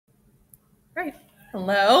Right.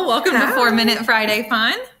 Hello. Welcome to 4 Minute Friday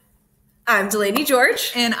Fun. I'm Delaney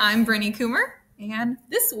George. And I'm Brittany Coomer. And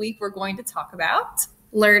this week we're going to talk about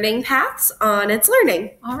learning paths on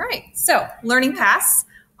itslearning. All right. So learning paths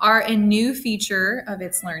are a new feature of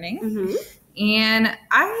itslearning. Mm-hmm. And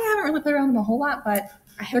I haven't really played around with them a whole lot, but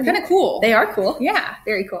they're kind of cool. They are cool. Yeah.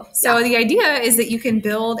 Very cool. So the idea is that you can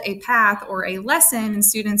build a path or a lesson and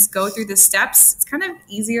students go through the steps. It's kind of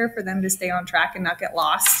easier for them to stay on track and not get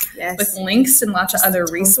lost with links and lots of other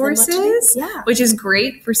resources, which is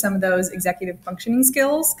great for some of those executive functioning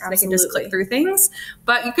skills. They can just click through things.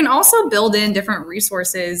 But you can also build in different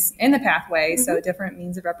resources in the pathway, so different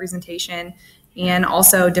means of representation and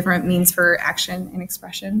also different means for action and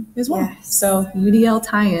expression as well. Yes. So UDL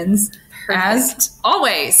tie-ins as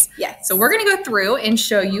always. Yes. So we're going to go through and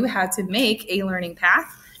show you how to make a learning path,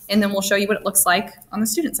 and then we'll show you what it looks like on the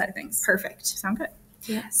student side of things. Perfect. Sound good?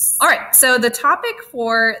 Yes. All right. So the topic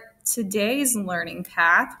for today's learning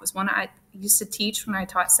path was one I used to teach when I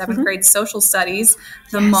taught 7th grade social studies,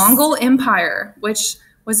 the Mongol Empire, which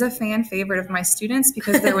was a fan favorite of my students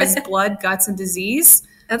because there was blood, guts, and disease.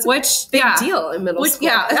 That's a big deal in middle school.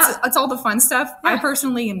 Yeah, that's all the fun stuff. I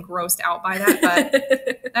personally am grossed out by that,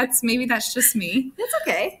 but that's just me. It's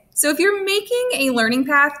okay. So if you're making a learning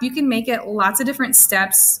path, you can make it lots of different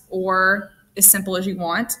steps or as simple as you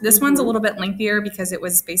want. This one's a little bit lengthier because it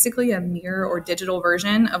was basically a mirror or digital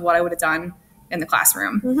version of what I would have done in the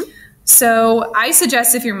classroom. So I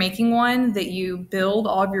suggest if you're making one that you build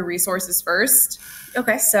all of your resources first.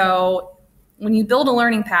 Okay. So when you build a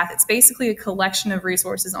learning path, it's basically a collection of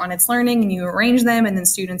resources on itslearning, and you arrange them, and then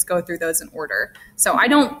students go through those in order. So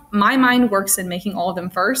my mind works in making all of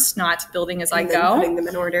them first, not building as I go. Putting them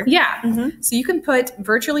in order. Yeah. So you can put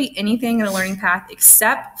virtually anything in a learning path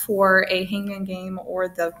except for a hangman game or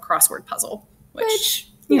the crossword puzzle,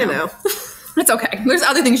 which you know. It's okay. There's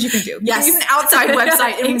other things you can do. Yes. You can use an outside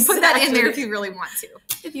website and put that in there if you really want to.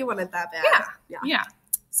 If you wanted that bad. Yeah.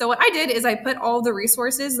 So what I did is I put all the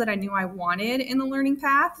resources that I knew I wanted in the learning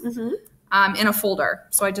path in a folder.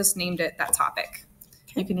 So I just named it that topic.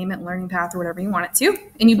 You can name it learning path or whatever you want it to.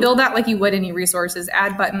 And you build that like you would any resources,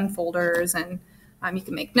 add button folders, and you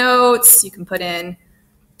can make notes. You can put in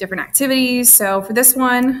different activities. So for this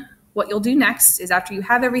one, what you'll do next is after you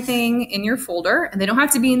have everything in your folder, and they don't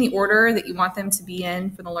have to be in the order that you want them to be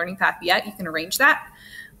in for the learning path yet. You can arrange that.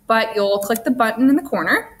 But you'll click the button in the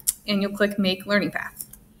corner, and you'll click Make Learning Path.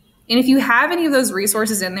 And if you have any of those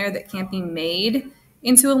resources in there that can't be made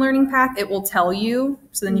into a learning path, it will tell you,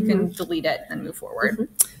 so then you can delete it and move forward.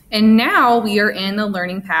 And now we are in the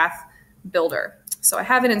learning path builder. So I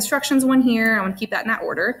have an instructions one here. I want to keep that in that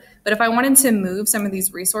order. But if I wanted to move some of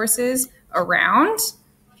these resources around,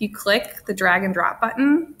 if you click the drag and drop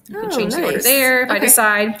button, you can change the order there. If I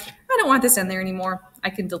decide I don't want this in there anymore, I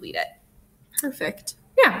can delete it. Perfect.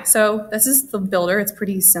 Yeah, so this is the builder. It's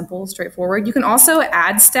pretty simple, straightforward. You can also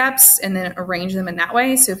add steps and then arrange them in that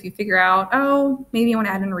way. So if you figure out, oh, maybe I want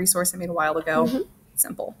to add in a resource I made a while ago,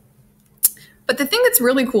 simple. But the thing that's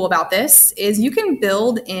really cool about this is you can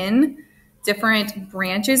build in different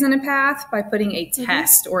branches in a path by putting a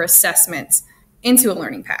test or assessment into a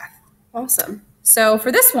learning path. Awesome. So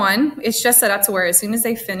for this one, it's just set up to where as soon as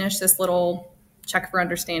they finish this little check for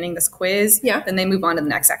understanding, this quiz, then they move on to the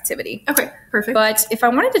next activity. Okay, perfect. But if I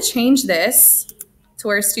wanted to change this to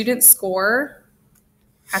where students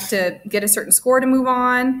have to get a certain score to move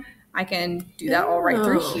on, I can do that all right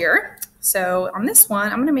through here. So on this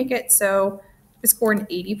one, I'm going to make it so they score an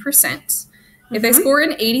 80%. If they score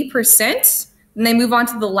an 80%, then they move on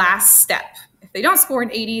to the last step. If they don't score an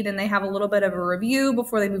 80, then they have a little bit of a review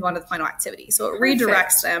before they move on to the final activity. So it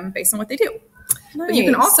redirects them based on what they do. But you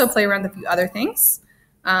can also play around with a few other things.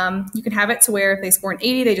 You can have it to where if they score an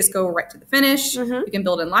 80, they just go right to the finish. You can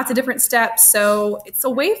build in lots of different steps. So it's a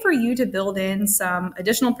way for you to build in some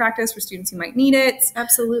additional practice for students who might need it.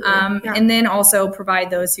 Absolutely. And then also provide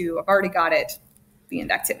those who have already got it the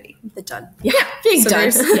end activity. The done. Being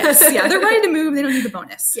done. They're ready to move. They don't need the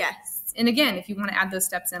bonus. Yes. And again, if you want to add those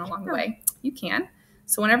steps in along the way, you can.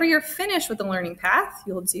 So whenever you're finished with the learning path,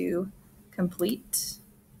 you'll do complete.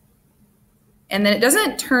 And then it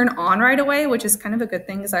doesn't turn on right away, which is kind of a good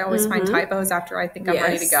thing because I always find typos after I think I'm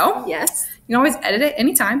ready to go. Yes. You can always edit it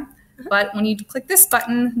anytime. But when you click this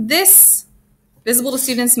button, this visible to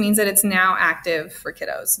students means that it's now active for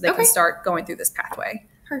kiddos. So they can start going through this pathway.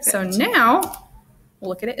 Perfect. So now we'll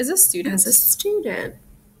look at it as a student.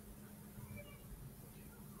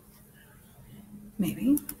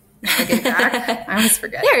 Maybe. I'll get it back. I always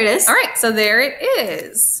forget. There it is. All right. So there it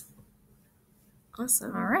is.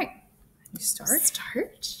 Awesome. All right. You start.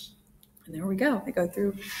 And And there we go. I go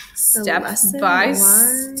through step by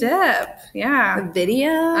step. Yeah. The video.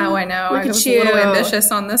 Oh, I know. I was a little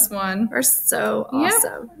ambitious on this one. You're so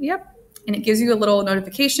awesome. Yep. And it gives you a little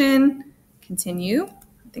notification. Continue.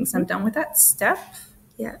 I think I'm done with that step.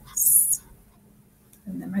 Yes.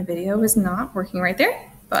 And then my video is not working right there.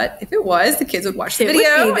 But if it was, the kids would watch the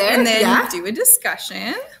video and then do a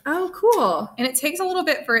discussion. Oh, cool. And it takes a little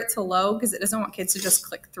bit for it to load because it doesn't want kids to just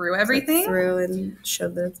click through everything. And show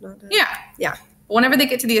that it's not done. Yeah. But whenever they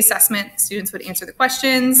get to the assessment, students would answer the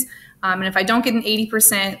questions. And if I don't get an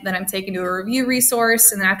 80%, then I'm taken to a review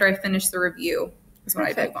resource. And then after I finish the review is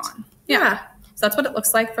what I move on. Yeah. So that's what it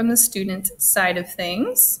looks like from the student side of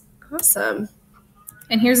things. Awesome.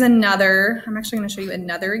 And here's another, I'm actually going to show you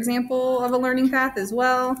another example of a learning path as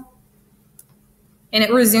well. And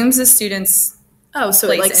it resumes the student's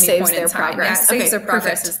so it like saves their progress. Yeah, it saves their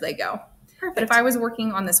progress as they go. Perfect. But if I was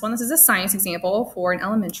working on this one, this is a science example for an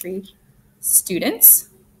elementary student.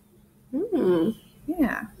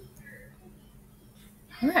 Yeah.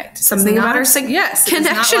 All right. Something about our connection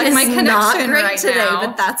is my connection not great right today, now.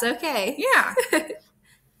 but that's okay. Yeah.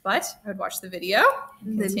 But I would watch the video,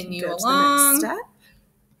 continue along. To the next step.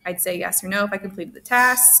 I'd say yes or no if I completed the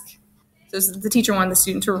task. So the teacher wanted the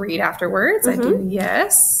student to read afterwards. I do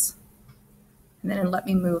yes. And then let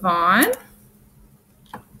me move on.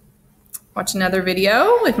 Watch another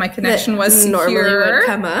video if my connection was secure. Normally would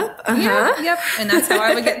come up. Yep. And that's how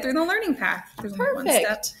I would get through the learning path. There's only one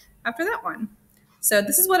step after that one. So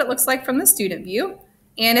this is what it looks like from the student view.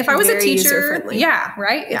 And if I was a teacher,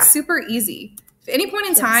 it's super easy. If at any point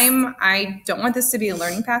in time I don't want this to be a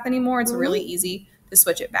learning path anymore, it's really easy to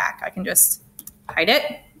switch it back. I can just hide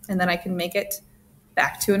it and then I can make it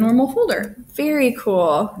back to a normal folder. Very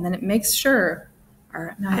cool. And then it makes sure,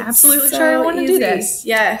 I'm absolutely sure I want to do this.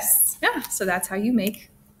 Yes. Yeah. So that's how you make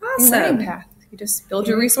a learning path. You just build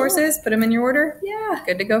your resources, put them in your order. Yeah.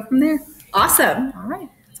 Good to go from there. Awesome. All right.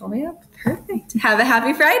 That's all we have. Perfect. Have a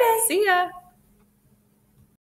happy Friday. See ya.